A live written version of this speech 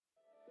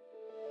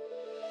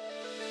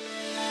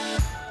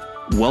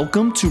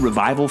Welcome to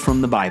Revival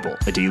from the Bible,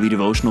 a daily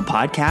devotional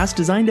podcast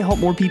designed to help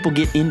more people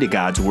get into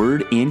God's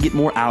Word and get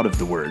more out of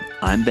the Word.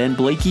 I'm Ben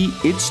Blakey.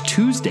 It's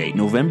Tuesday,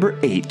 November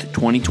 8th,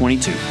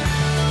 2022.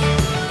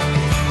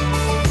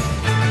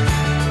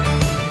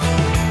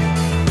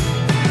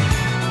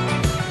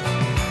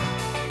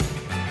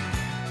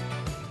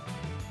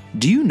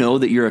 Do you know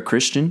that you're a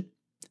Christian?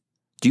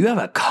 Do you have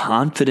a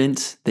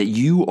confidence that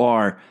you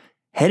are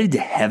headed to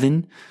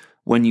heaven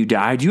when you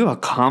die? Do you have a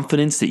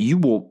confidence that you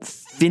will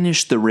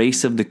finish the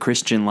race of the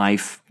Christian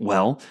life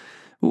well?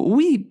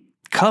 We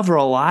cover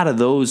a lot of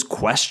those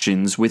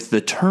questions with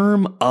the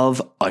term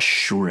of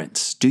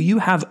assurance. Do you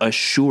have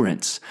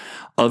assurance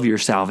of your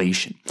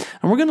salvation?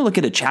 And we're going to look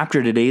at a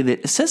chapter today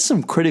that says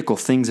some critical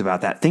things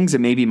about that, things that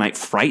maybe might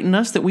frighten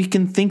us that we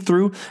can think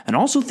through, and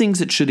also things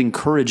that should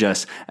encourage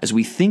us as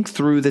we think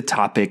through the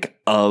topic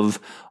of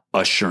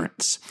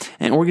assurance.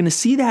 And we're going to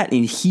see that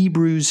in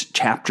Hebrews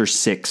chapter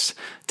 6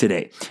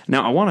 today.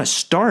 Now, I want to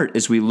start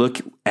as we look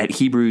at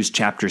Hebrews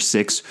chapter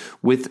 6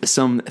 with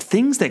some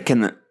things that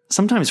can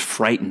sometimes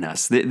frighten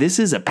us. This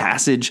is a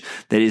passage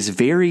that is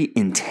very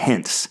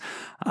intense.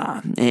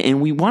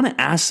 And we want to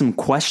ask some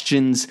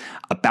questions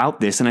about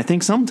this. And I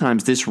think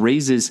sometimes this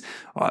raises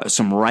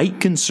some right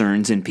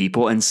concerns in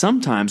people. And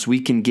sometimes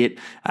we can get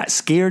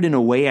scared in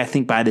a way, I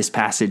think, by this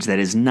passage that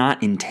is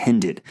not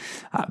intended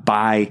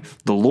by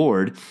the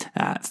Lord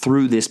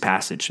through this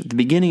passage. At the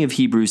beginning of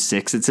Hebrews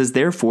 6, it says,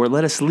 "Therefore,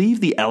 let us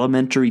leave the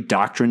elementary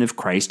doctrine of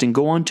Christ and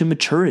go on to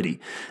maturity,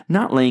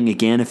 not laying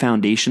again a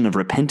foundation of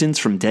repentance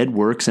from dead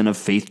works and of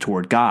faith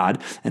toward God,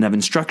 and of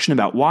instruction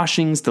about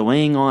washings, the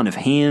laying on of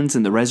hands,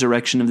 and the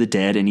resurrection of the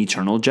dead and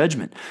eternal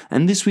judgment.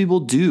 And this we will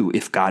do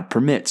if God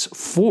permits.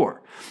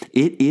 For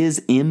it is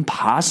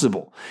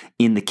impossible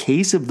in the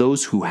case of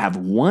those who have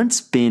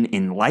once been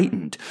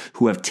enlightened,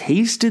 who have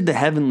tasted the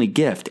heavenly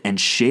gift and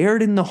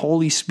shared in the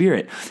Holy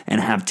Spirit, and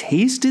have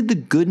tasted the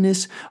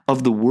goodness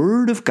of the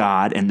Word of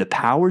God and the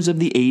powers of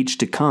the age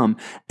to come,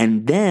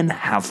 and then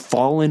have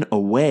fallen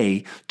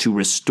away, to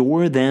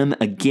restore them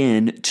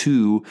again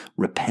to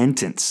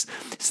repentance,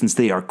 since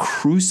they are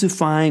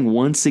crucifying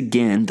once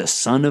again the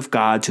Son of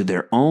God to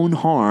their own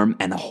harm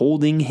and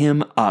holding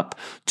him up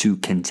to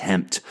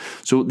contempt."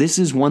 So this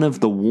is one of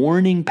the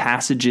warning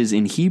passages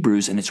in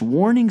Hebrews, and it's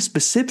warning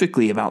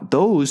specifically about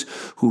those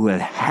who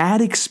have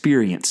had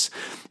experience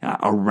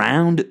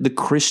around the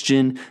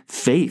Christian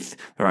faith.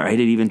 Right?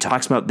 It even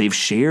talks about they've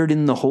shared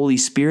in the Holy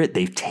Spirit,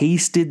 they've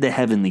tasted the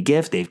heavenly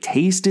gift, they've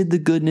tasted the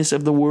goodness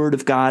of the Word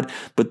of God,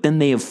 but then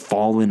they have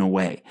fallen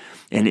away.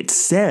 And it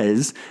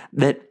says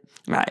that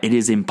it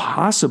is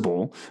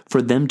impossible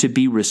for them to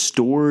be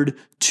restored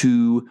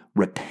to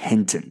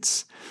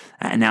repentance.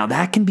 Now,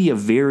 that can be a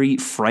very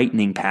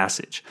frightening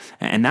passage.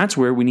 And that's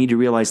where we need to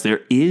realize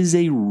there is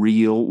a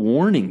real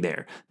warning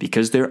there,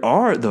 because there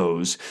are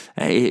those,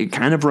 it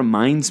kind of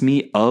reminds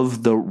me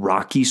of the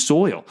rocky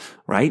soil,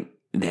 right?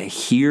 They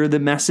hear the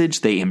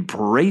message, they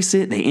embrace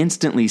it, they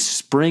instantly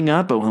spring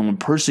up, but when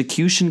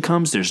persecution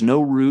comes, there's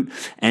no root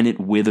and it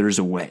withers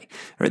away.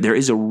 Right? There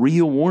is a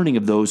real warning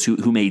of those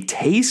who may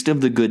taste of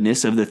the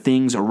goodness of the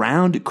things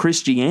around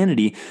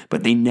Christianity,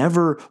 but they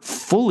never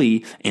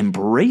fully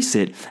embrace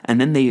it, and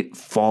then they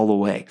fall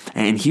away.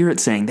 And here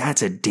it's saying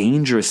that's a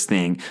dangerous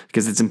thing,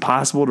 because it's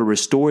impossible to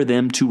restore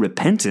them to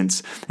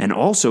repentance, and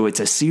also it's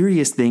a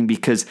serious thing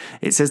because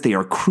it says they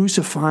are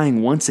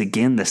crucifying once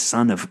again the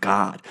Son of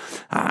God.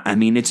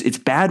 I mean, it's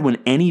bad when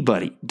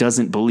anybody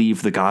doesn't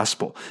believe the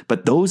gospel,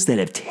 but those that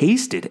have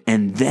tasted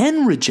and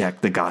then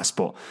reject the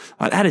gospel,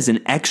 that is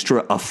an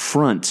extra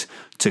affront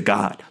to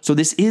God. So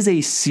this is a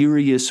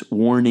serious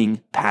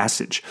warning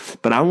passage,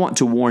 but I want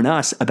to warn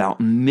us about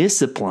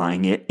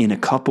misapplying it in a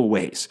couple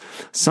ways.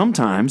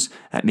 Sometimes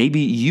maybe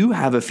you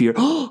have a fear,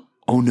 oh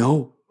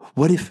no,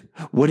 what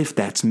if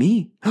that's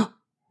me?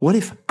 What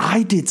if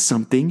I did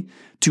something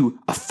to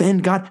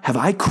offend God? Have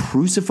I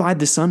crucified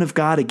the Son of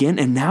God again?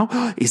 And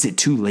now, is it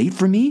too late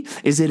for me?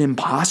 Is it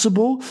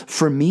impossible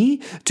for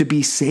me to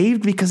be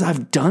saved because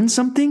I've done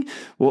something?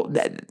 Well,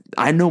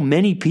 I know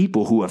many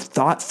people who have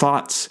thought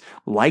thoughts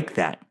like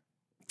that.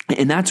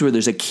 And that's where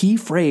there's a key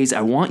phrase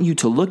I want you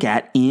to look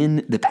at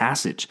in the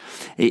passage.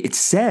 It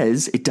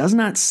says, it does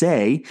not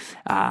say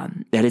that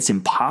it's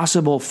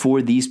impossible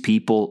for these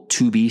people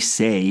to be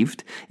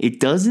saved.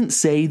 It doesn't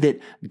say that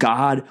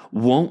God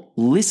won't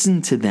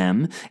listen to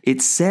them.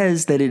 It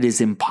says that it is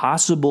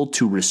impossible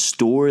to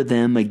restore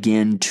them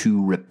again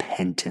to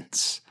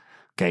repentance.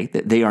 Okay,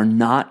 that they are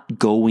not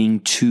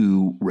going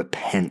to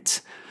repent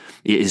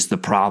is the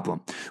problem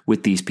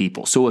with these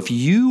people. So if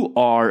you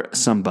are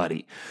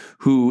somebody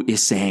who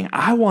is saying,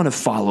 I want to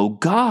follow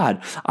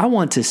God, I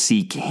want to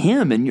seek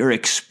Him, and you're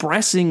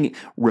expressing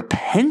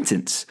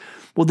repentance,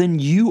 well, then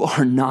you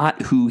are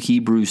not who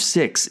Hebrews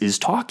 6 is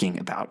talking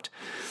about.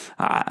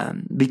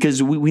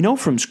 Because we know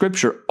from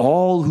Scripture,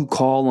 all who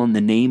call on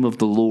the name of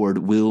the Lord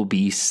will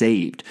be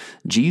saved.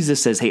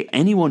 Jesus says, hey,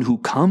 anyone who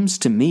comes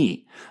to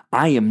me,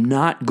 I am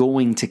not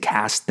going to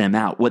cast them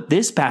out. What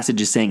this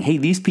passage is saying, hey,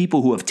 these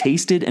people who have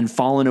tasted and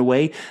fallen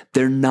away,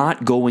 they're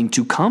not going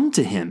to come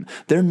to him.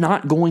 They're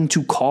not going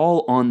to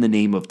call on the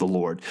name of the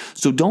Lord.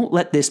 So don't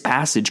let this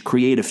passage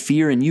create a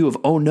fear in you of,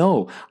 oh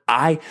no,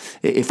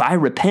 if I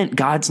repent,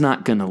 God's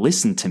not going to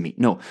listen to me.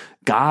 No,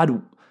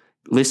 God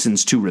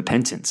listens to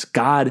repentance.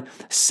 God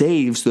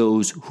saves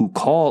those who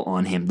call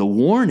on him. The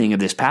warning of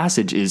this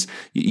passage is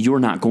you're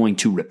not going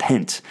to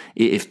repent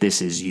if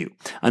this is you.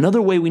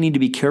 Another way we need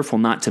to be careful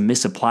not to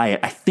misapply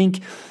it, I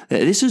think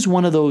this is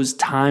one of those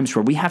times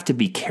where we have to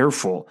be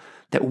careful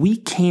that we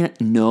can't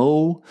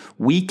know,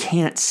 we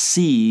can't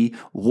see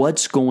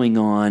what's going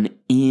on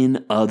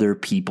in other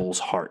people's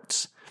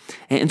hearts.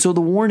 And so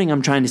the warning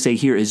I'm trying to say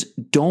here is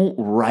don't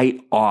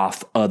write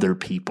off other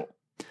people.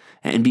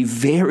 And be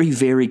very,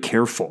 very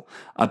careful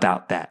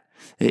about that.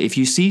 If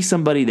you see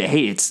somebody that,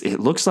 hey, it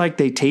looks like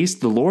they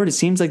taste the Lord, it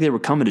seems like they were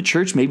coming to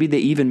church, maybe they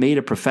even made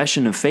a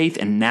profession of faith,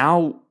 and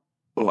now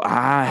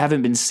I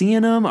haven't been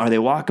seeing them. Are they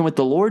walking with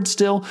the Lord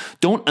still?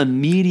 Don't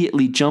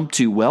immediately jump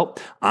to, well,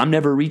 I'm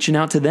never reaching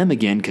out to them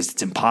again because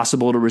it's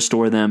impossible to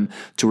restore them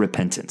to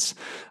repentance.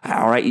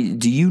 All right.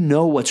 Do you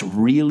know what's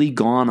really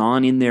gone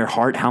on in their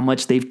heart? How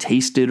much they've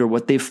tasted or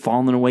what they've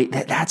fallen away?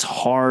 That's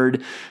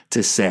hard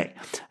to say.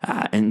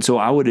 And so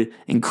I would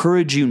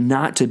encourage you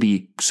not to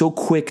be so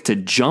quick to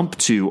jump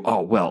to,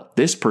 oh, well,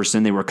 this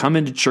person, they were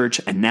coming to church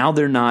and now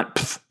they're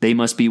not. They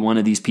must be one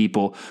of these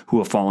people who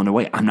have fallen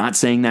away. I'm not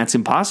saying that's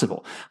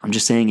impossible. I'm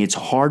just saying it's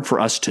hard for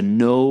us to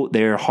know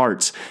their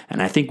hearts.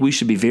 And I think we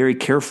should be very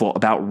careful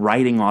about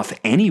writing off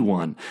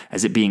anyone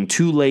as it being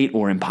too late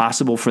or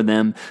impossible for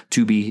them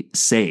to be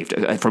saved.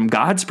 From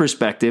God's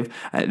perspective,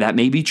 that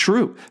may be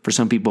true for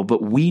some people,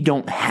 but we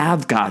don't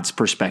have God's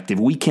perspective.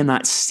 We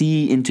cannot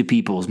see into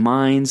people's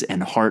minds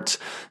and hearts.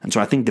 And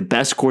so I think the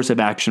best course of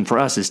action for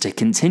us is to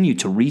continue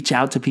to reach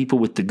out to people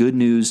with the good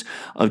news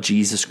of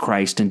Jesus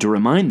Christ and to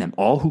remind them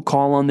all who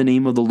call on the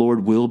name of the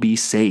Lord will be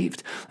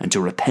saved, and to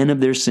repent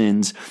of their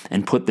sins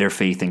and put their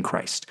faith in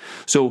Christ.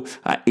 So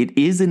it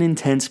is an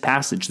intense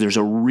passage. There's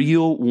a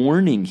real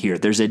warning here.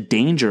 There's a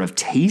danger of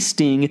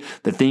tasting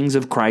the things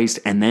of Christ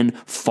and then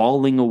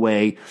falling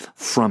away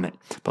from it.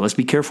 But let's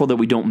be careful that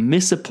we don't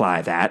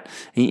misapply that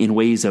in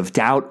ways of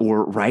doubt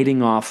or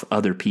writing off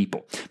other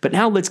people. But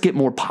now let's get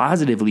more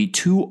positively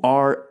to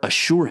our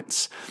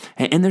assurance.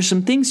 And there's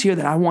some things here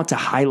that I want to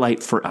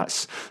highlight for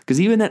us, because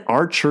even at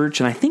our church,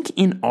 and I think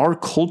in our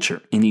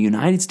culture, in the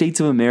United States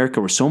of America,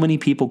 where so many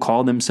people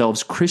call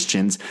themselves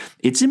Christians,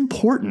 it's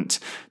important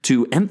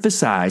to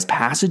emphasize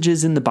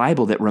passages in the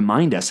Bible that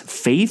remind us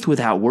faith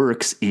without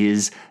works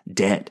is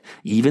dead.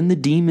 Even the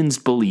demons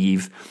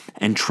believe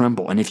and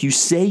tremble. And if you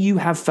say you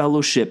have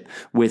fellowship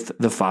with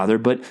the Father,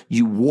 but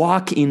you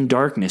walk in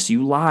darkness,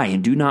 you lie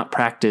and do not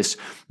practice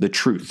the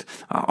truth.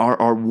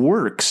 Our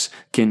works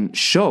can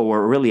show,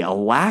 or really a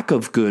lack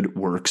of good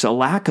works, a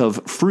lack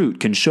of fruit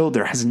can show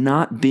there has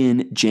not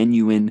been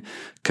genuine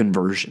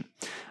conversion.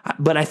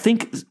 But I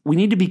think we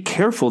need to be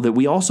careful that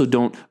we also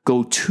don't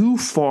go too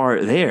far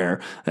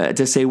there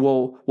to say,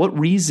 well, what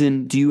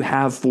reason do you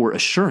have for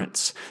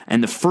assurance?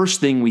 And the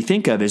first thing we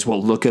think of is,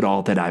 well, look at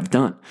all that I've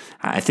done.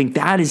 I think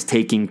that is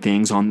taking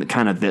things on the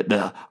kind of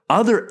the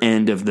other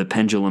end of the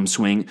pendulum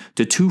swing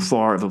to too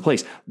far of a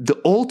place. The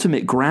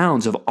ultimate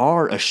grounds of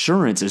our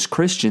assurance as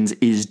Christians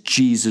is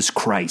Jesus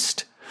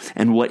Christ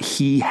and what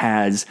he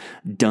has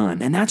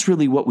done. And that's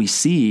really what we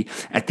see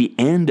at the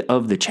end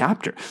of the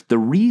chapter. The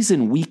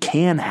reason we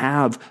can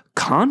have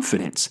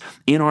confidence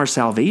in our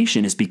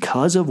salvation is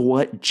because of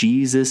what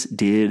Jesus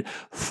did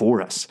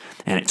for us.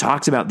 And it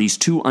talks about these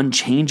two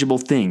unchangeable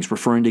things,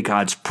 referring to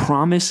God's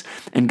promise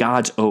and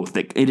God's oath,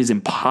 that it is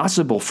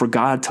impossible for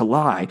God to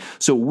lie.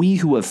 So we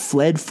who have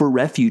fled for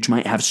refuge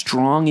might have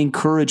strong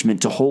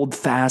encouragement to hold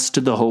fast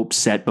to the hope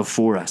set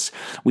before us.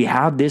 We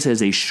have this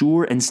as a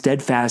sure and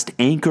steadfast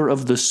anchor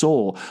of the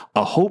soul,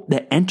 a hope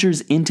that enters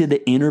into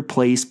the inner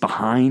place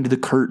behind the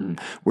curtain,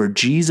 where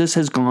Jesus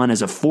has gone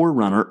as a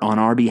forerunner on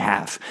our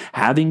behalf,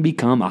 having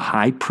become a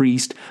high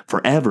priest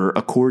forever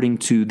according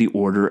to the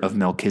order of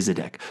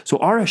Melchizedek. So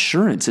our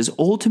assurance is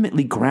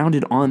ultimately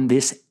grounded on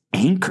this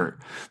anchor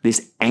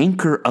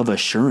of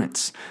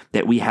assurance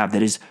that we have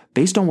that is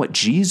based on what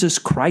Jesus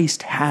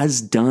Christ has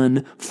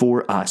done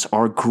for us,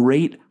 our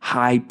great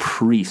high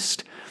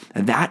priest.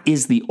 That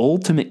is the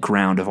ultimate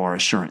ground of our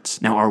assurance.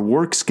 Now, our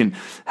works can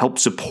help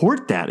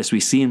support that, as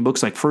we see in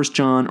books like 1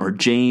 John or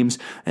James.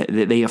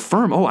 They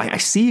affirm, I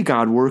see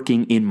God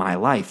working in my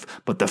life.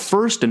 But the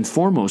first and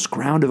foremost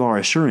ground of our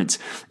assurance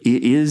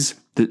is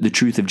the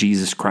truth of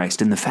Jesus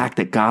Christ and the fact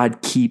that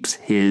God keeps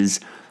his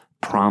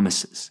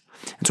promises.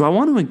 And so I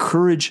want to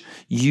encourage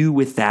you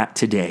with that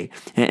today.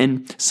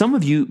 And some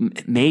of you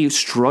may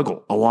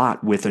struggle a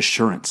lot with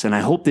assurance, and I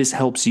hope this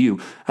helps you.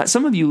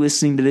 Some of you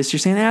listening to this, you're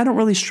saying, I don't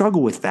really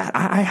struggle with that.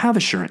 I have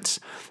assurance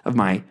of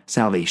my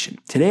salvation.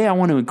 Today, I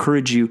want to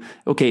encourage you,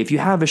 okay, if you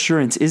have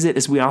assurance, is it,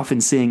 as we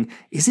often sing,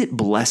 is it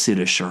blessed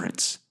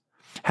assurance?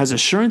 Has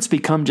assurance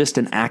become just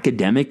an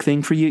academic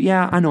thing for you?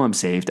 Yeah, I know I'm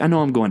saved. I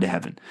know I'm going to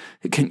heaven.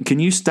 Can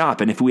you stop?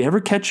 And if we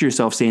ever catch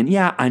yourself saying,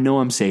 yeah, I know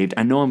I'm saved.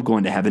 I know I'm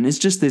going to heaven. It's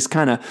just this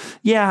kind of,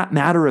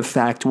 matter of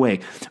fact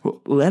way.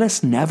 Let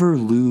us never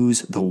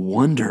lose the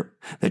wonder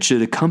that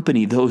should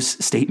accompany those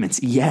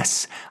statements.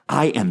 Yes,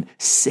 I am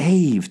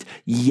saved.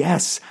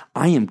 Yes,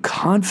 I am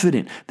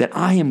confident that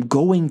I am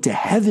going to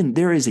heaven.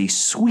 There is a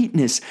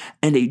sweetness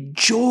and a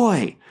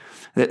joy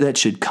that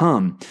should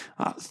come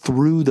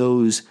through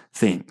those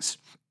things.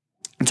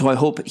 And so I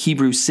hope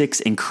Hebrews 6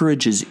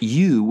 encourages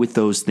you with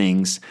those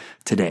things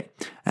today.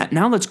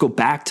 Now let's go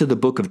back to the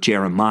book of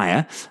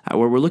Jeremiah,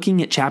 where we're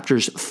looking at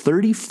chapters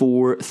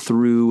 34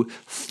 through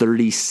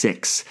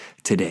 36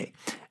 today.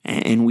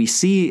 And we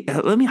see,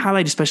 let me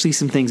highlight especially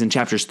some things in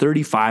chapters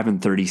 35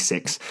 and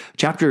 36.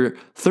 Chapter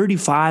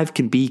 35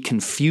 can be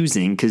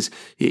confusing because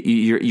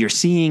you're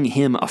seeing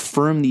him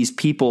affirm these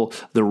people,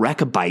 the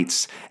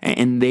Rechabites,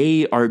 and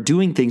they are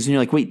doing things. And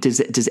you're like, wait,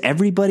 does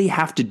everybody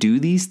have to do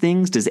these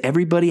things? Does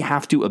everybody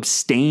have to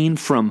abstain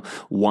from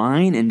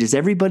wine? And does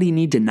everybody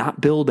need to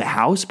not build a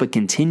house but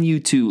continue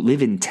to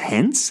live in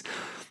tents?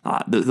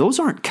 Those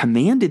aren't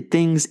commanded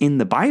things in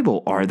the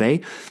Bible, are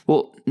they?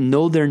 Well,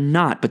 no, they're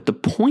not. But the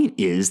point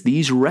is,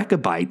 these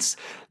Rechabites,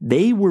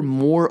 they were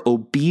more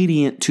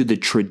obedient to the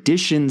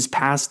traditions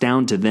passed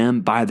down to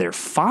them by their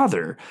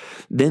father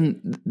than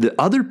the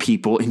other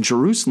people in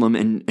Jerusalem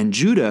and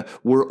Judah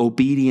were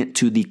obedient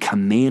to the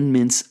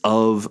commandments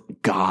of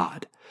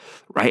God.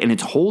 Right? And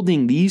it's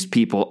holding these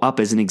people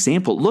up as an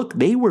example. Look,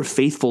 they were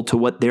faithful to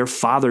what their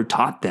father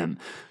taught them.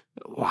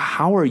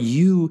 How are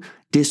you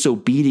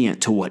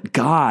disobedient to what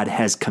God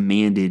has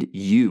commanded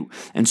you?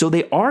 And so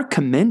they are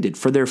commended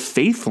for their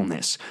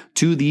faithfulness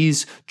to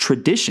these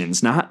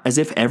traditions, not as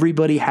if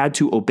everybody had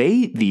to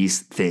obey these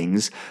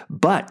things,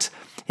 but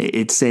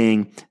it's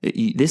saying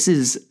this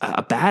is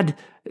a bad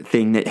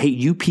thing that, hey,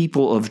 you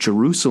people of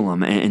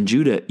Jerusalem and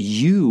Judah,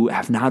 you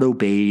have not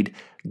obeyed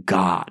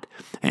God.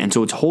 And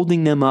so it's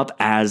holding them up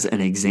as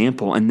an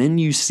example. And then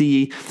you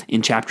see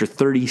in chapter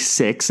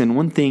 36, and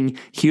one thing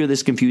here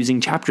that's confusing,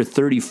 chapter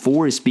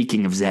 34 is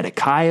speaking of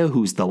Zedekiah,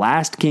 who's the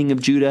last king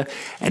of Judah.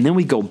 And then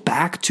we go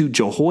back to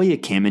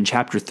Jehoiakim in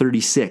chapter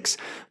 36.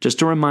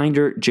 Just a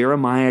reminder,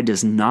 Jeremiah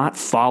does not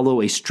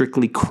follow a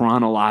strictly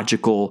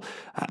chronological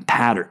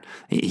pattern.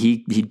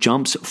 He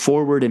jumps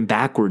forward and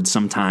backwards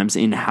sometimes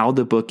in how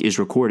the book is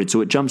recorded.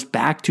 So it jumps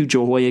back to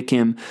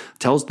Jehoiakim,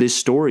 tells this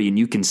story, and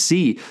you can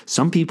see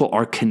some people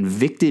are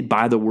convicted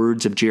by the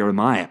words of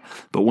Jeremiah.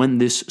 But when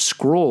this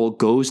scroll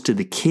goes to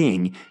the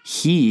king,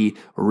 he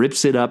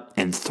rips it up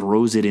and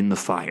throws it in the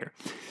fire.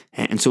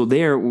 And so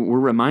there we're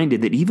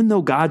reminded that even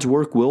though God's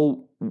word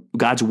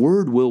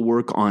will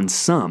work on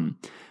some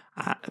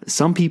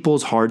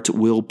people's hearts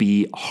will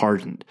be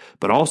hardened.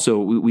 But also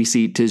we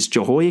see, does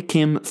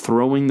Jehoiakim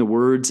throwing the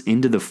words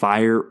into the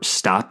fire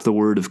stop the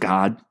word of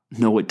God?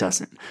 No, it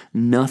doesn't.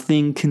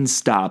 Nothing can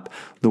stop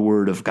the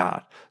word of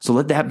God. So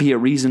let that be a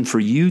reason for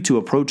you to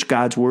approach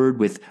God's word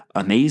with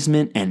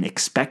amazement and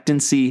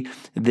expectancy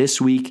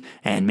this week.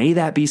 And may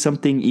that be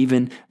something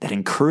even that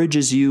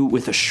encourages you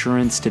with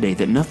assurance today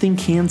that nothing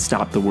can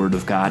stop the word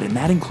of God. And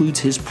that includes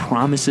his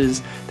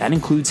promises. That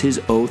includes his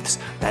oaths.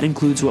 That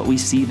includes what we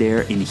see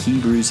there in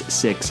Hebrews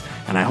 6.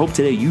 And I hope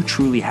today you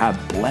truly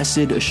have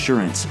blessed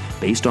assurance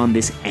based on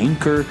this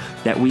anchor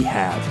that we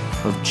have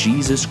of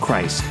Jesus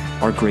Christ,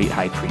 our great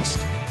high priest.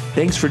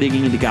 Thanks for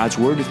digging into God's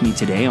Word with me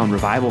today on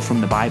Revival from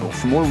the Bible.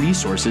 For more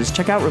resources,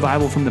 check out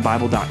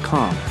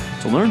revivalfromthebible.com.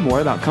 To learn more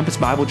about Compass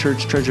Bible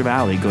Church Treasure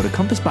Valley, go to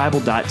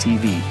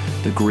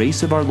compassbible.tv. The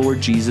grace of our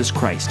Lord Jesus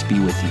Christ be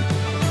with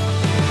you.